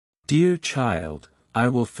Dear child, I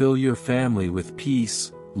will fill your family with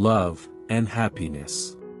peace, love, and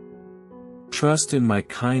happiness. Trust in my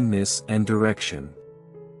kindness and direction.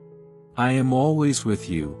 I am always with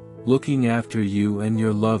you, looking after you and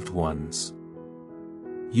your loved ones.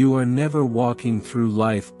 You are never walking through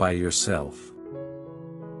life by yourself.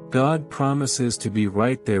 God promises to be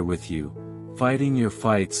right there with you, fighting your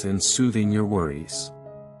fights and soothing your worries.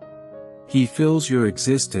 He fills your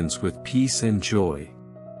existence with peace and joy.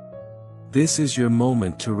 This is your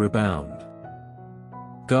moment to rebound.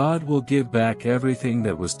 God will give back everything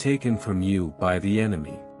that was taken from you by the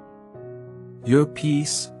enemy. Your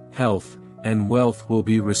peace, health, and wealth will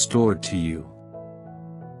be restored to you.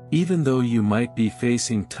 Even though you might be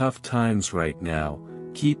facing tough times right now,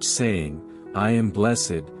 keep saying, I am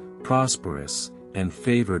blessed, prosperous, and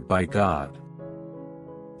favored by God.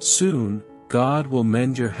 Soon, God will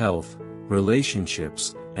mend your health,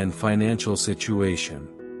 relationships, and financial situation.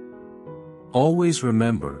 Always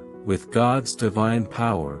remember, with God's divine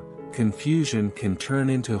power, confusion can turn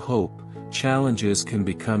into hope, challenges can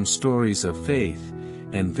become stories of faith,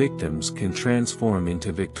 and victims can transform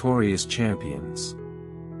into victorious champions.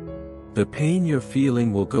 The pain you're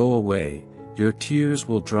feeling will go away, your tears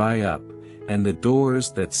will dry up, and the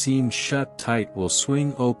doors that seemed shut tight will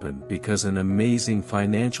swing open because an amazing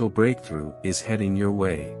financial breakthrough is heading your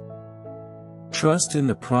way. Trust in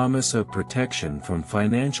the promise of protection from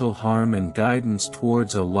financial harm and guidance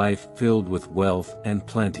towards a life filled with wealth and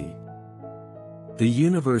plenty. The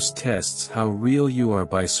universe tests how real you are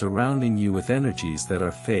by surrounding you with energies that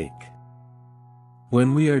are fake.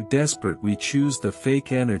 When we are desperate, we choose the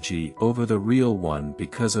fake energy over the real one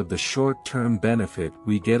because of the short-term benefit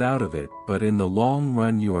we get out of it, but in the long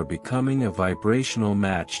run you are becoming a vibrational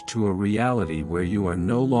match to a reality where you are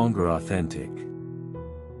no longer authentic.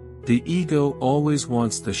 The ego always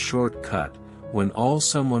wants the shortcut. When all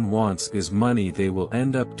someone wants is money, they will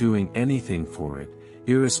end up doing anything for it,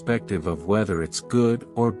 irrespective of whether it's good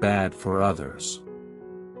or bad for others.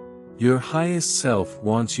 Your highest self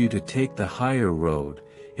wants you to take the higher road.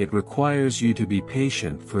 It requires you to be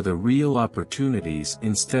patient for the real opportunities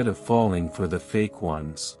instead of falling for the fake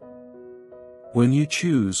ones. When you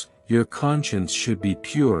choose, your conscience should be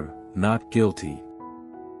pure, not guilty.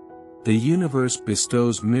 The universe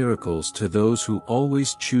bestows miracles to those who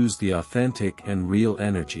always choose the authentic and real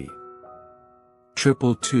energy.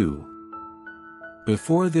 222.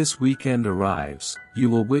 Before this weekend arrives, you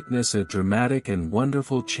will witness a dramatic and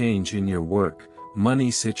wonderful change in your work, money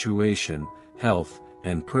situation, health,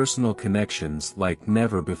 and personal connections like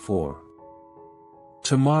never before.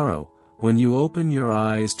 Tomorrow, when you open your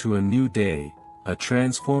eyes to a new day, a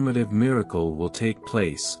transformative miracle will take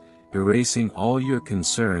place, erasing all your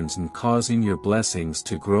concerns and causing your blessings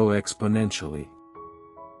to grow exponentially.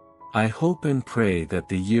 I hope and pray that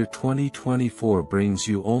the year 2024 brings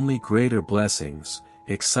you only greater blessings,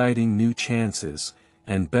 exciting new chances,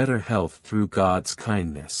 and better health through God's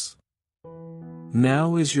kindness.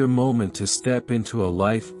 Now is your moment to step into a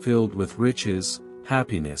life filled with riches,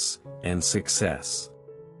 happiness, and success.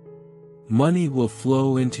 Money will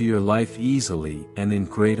flow into your life easily and in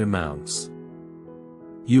great amounts.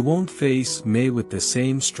 You won't face May with the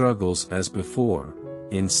same struggles as before.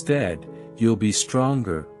 Instead, you'll be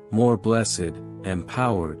stronger, more blessed,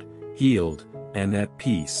 empowered, healed, and at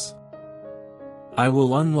peace. I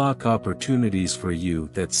will unlock opportunities for you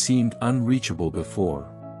that seemed unreachable before.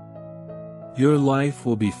 Your life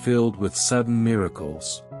will be filled with sudden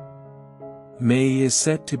miracles. May is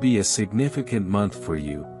set to be a significant month for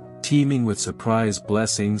you, teeming with surprise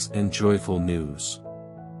blessings and joyful news.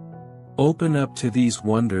 Open up to these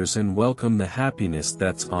wonders and welcome the happiness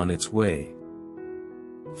that's on its way.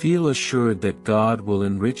 Feel assured that God will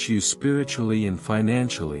enrich you spiritually and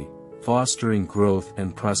financially, fostering growth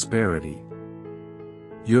and prosperity.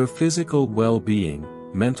 Your physical well-being,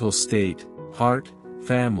 mental state, heart,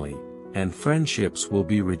 family, and friendships will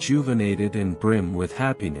be rejuvenated and brim with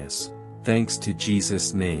happiness, thanks to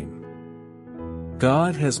Jesus' name.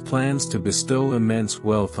 God has plans to bestow immense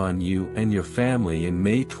wealth on you and your family in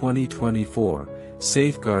May 2024,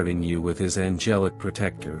 safeguarding you with His angelic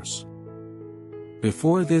protectors.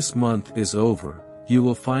 Before this month is over, you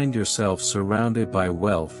will find yourself surrounded by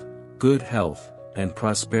wealth, good health, and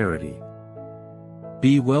prosperity.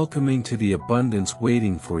 Be welcoming to the abundance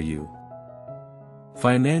waiting for you.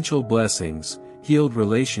 Financial blessings, healed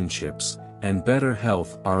relationships, and better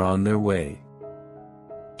health are on their way.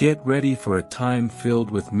 Get ready for a time filled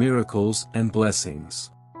with miracles and blessings.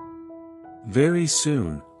 Very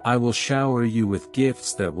soon, I will shower you with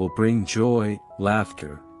gifts that will bring joy,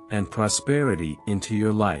 laughter, and prosperity into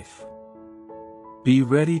your life. Be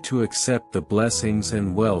ready to accept the blessings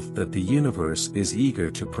and wealth that the universe is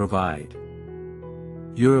eager to provide.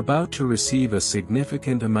 You're about to receive a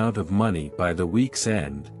significant amount of money by the week's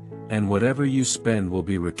end, and whatever you spend will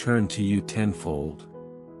be returned to you tenfold.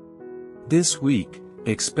 This week,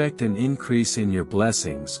 expect an increase in your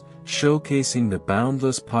blessings, showcasing the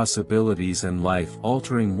boundless possibilities and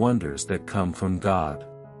life-altering wonders that come from God.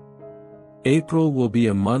 April will be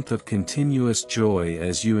a month of continuous joy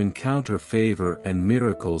as you encounter favor and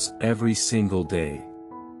miracles every single day.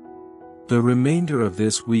 The remainder of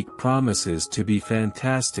this week promises to be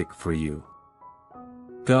fantastic for you.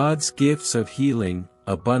 God's gifts of healing,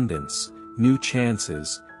 abundance, new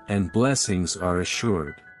chances, and blessings are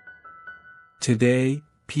assured. Today,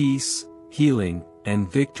 peace, healing,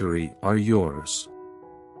 and victory are yours.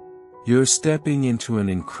 You're stepping into an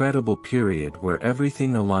incredible period where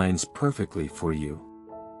everything aligns perfectly for you.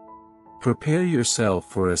 Prepare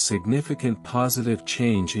yourself for a significant positive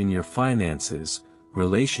change in your finances,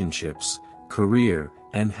 relationships, career,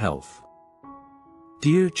 and health.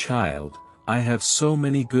 Dear child, I have so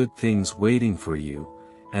many good things waiting for you,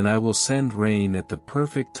 and I will send rain at the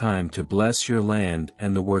perfect time to bless your land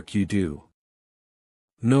and the work you do.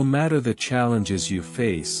 No matter the challenges you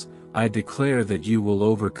face, I declare that you will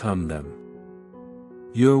overcome them.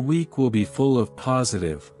 Your week will be full of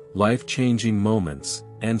positive, life-changing moments,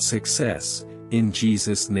 and success, in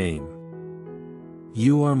Jesus' name.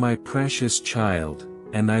 You are my precious child,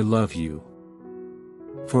 and I love you.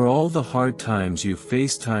 For all the hard times you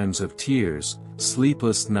face, times of tears,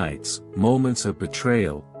 sleepless nights, moments of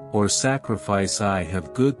betrayal, or sacrifice, I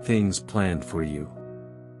have good things planned for you.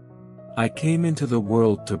 I came into the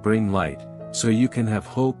world to bring light, so you can have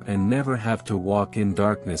hope and never have to walk in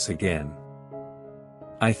darkness again.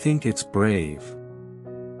 I think it's brave.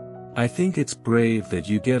 I think it's brave that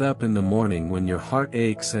you get up in the morning when your heart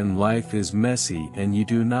aches and life is messy and you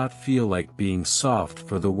do not feel like being soft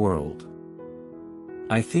for the world.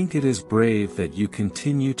 I think it is brave that you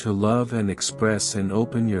continue to love and express and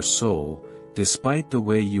open your soul, despite the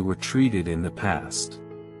way you were treated in the past.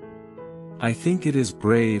 I think it is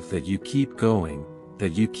brave that you keep going,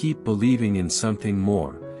 that you keep believing in something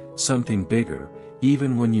more, something bigger,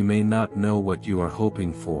 even when you may not know what you are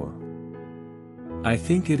hoping for. I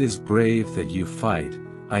think it is brave that you fight.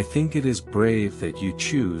 I think it is brave that you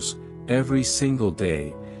choose, every single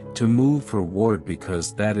day, to move forward,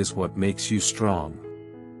 because that is what makes you strong.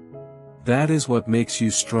 That is what makes you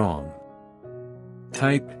strong.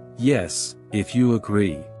 Type yes if you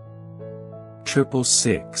agree.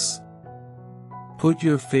 666. Put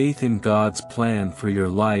your faith in God's plan for your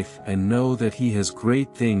life and know that He has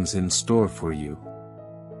great things in store for you.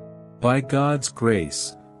 By God's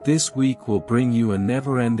grace, this week will bring you a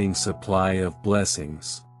never-ending supply of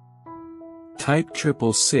blessings. Type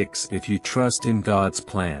 666 if you trust in God's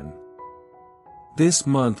plan. This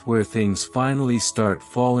month where things finally start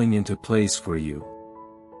falling into place for you.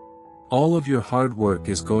 All of your hard work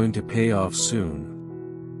is going to pay off soon.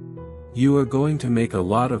 You are going to make a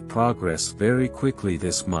lot of progress very quickly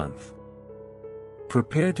this month.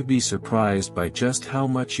 Prepare to be surprised by just how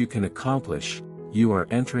much you can accomplish. You are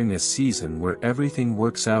entering a season where everything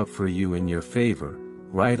works out for you in your favor,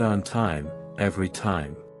 right on time, every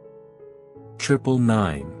time.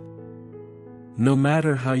 999. No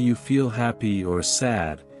matter how you feel, happy or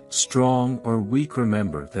sad, strong or weak,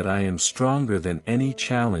 remember that I am stronger than any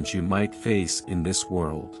challenge you might face in this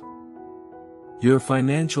world. Your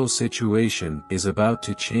financial situation is about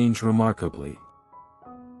to change remarkably.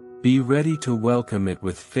 Be ready to welcome it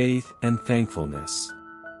with faith and thankfulness.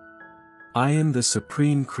 I am the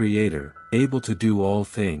Supreme Creator, able to do all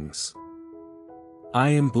things. I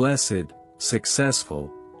am blessed,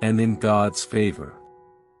 successful, and in God's favor.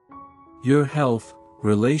 Your health,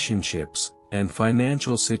 relationships, and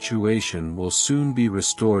financial situation will soon be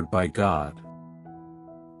restored by God.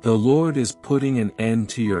 The Lord is putting an end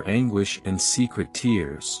to your anguish and secret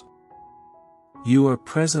tears. You are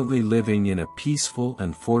presently living in a peaceful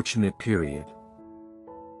and fortunate period.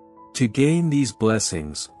 To gain these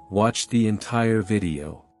blessings, watch the entire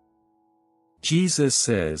video. Jesus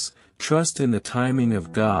says, trust in the timing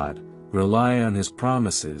of God, rely on His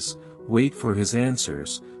promises, wait for His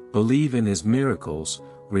answers, believe in His miracles,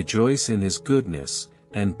 rejoice in His goodness,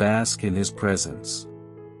 and bask in His presence.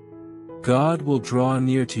 God will draw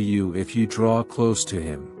near to you if you draw close to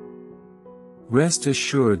Him. Rest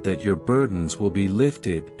assured that your burdens will be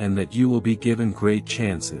lifted and that you will be given great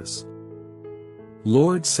chances.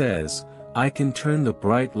 Lord says, I can turn the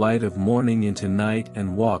bright light of morning into night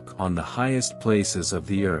and walk on the highest places of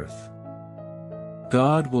the earth.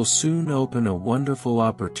 God will soon open a wonderful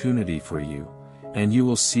opportunity for you, and you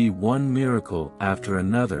will see one miracle after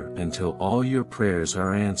another until all your prayers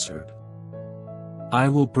are answered. I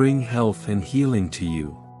will bring health and healing to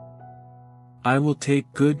you. I will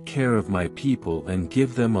take good care of my people and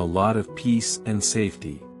give them a lot of peace and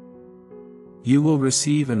safety. You will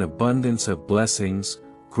receive an abundance of blessings,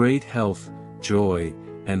 great health, joy,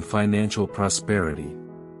 and financial prosperity.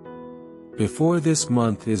 Before this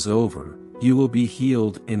month is over, you will be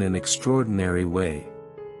healed in an extraordinary way.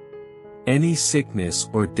 Any sickness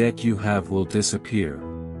or debt you have will disappear.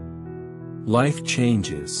 Life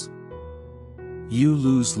changes. You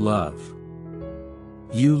lose love.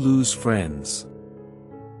 You lose friends.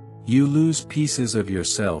 You lose pieces of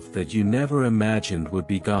yourself that you never imagined would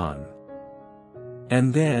be gone.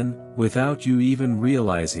 And then, without you even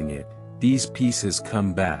realizing it, these pieces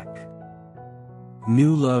come back.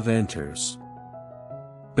 New love enters.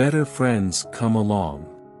 Better friends come along.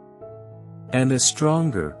 And a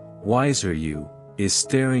stronger, wiser you is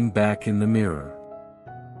staring back in the mirror.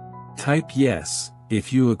 Type yes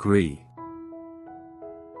if you agree.